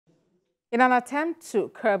In an attempt to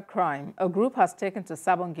curb crime, a group has taken to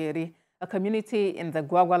Sabon Gari, a community in the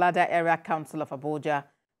Gwagwalada area council of Abuja,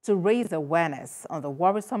 to raise awareness on the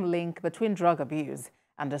worrisome link between drug abuse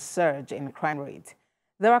and the surge in crime rate.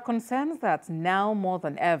 There are concerns that now more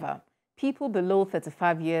than ever, people below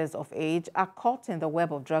 35 years of age are caught in the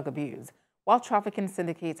web of drug abuse, while trafficking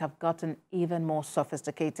syndicates have gotten even more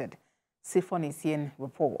sophisticated. Sabon Gari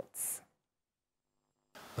reports.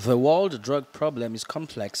 The world drug problem is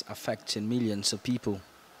complex, affecting millions of people.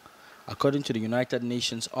 According to the United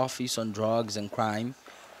Nations Office on Drugs and Crime,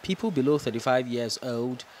 people below 35 years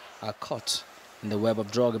old are caught in the web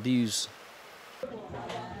of drug abuse.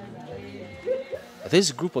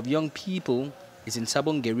 This group of young people is in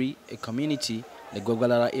Sabon Gari, a community in the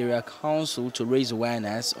Gwagwalada area council, to raise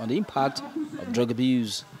awareness on the impact of drug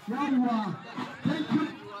abuse.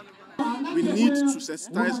 We need to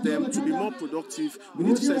sensitize them to be more productive. We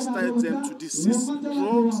need to sensitize them to desist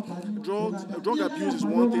drugs. Drug abuse is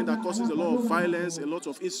one thing that causes a lot of violence, a lot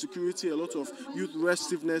of insecurity, a lot of youth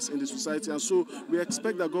restiveness in the society. And so we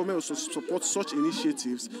expect that government will support such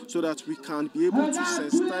initiatives so that we can be able to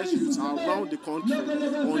sensitize youth around the country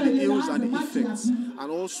on the ills and the effects, and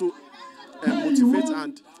also motivate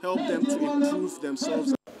and help them to improve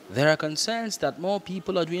themselves. There are concerns that more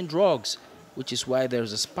people are doing drugs, which is why there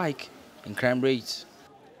is a spike in crime rates.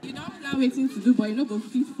 You don't plan waiting to do, but you don't go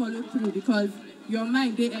fit follow through because your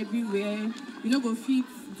mind they everywhere. You don't go fit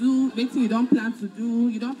do waiting you don't plan to do.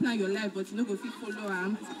 You don't plan your life, but you don't go fit follow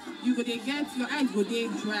them. You go they get your eyes go they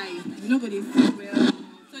dry. You don't go they see well.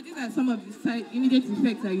 So these are some of the immediate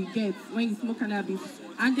effects that you get when you smoke cannabis.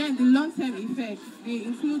 And then the long-term effects, they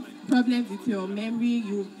include problems with your memory.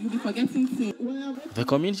 You'll be forgetting things. The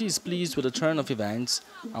community is pleased with the turn of events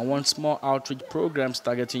and wants more outreach programs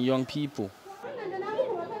targeting young people.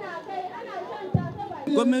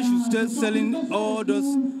 Government should start selling all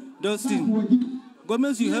those things.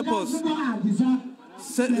 Government should help us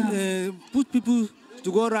put people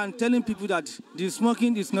to go around telling people that the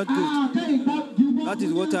smoking is not good. That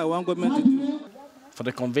is what I want government to do. For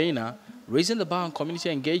the convener, raising the bar on community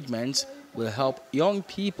engagement will help young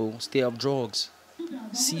people stay off drugs.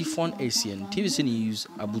 Sabon Gari, TVC News,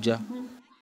 Abuja.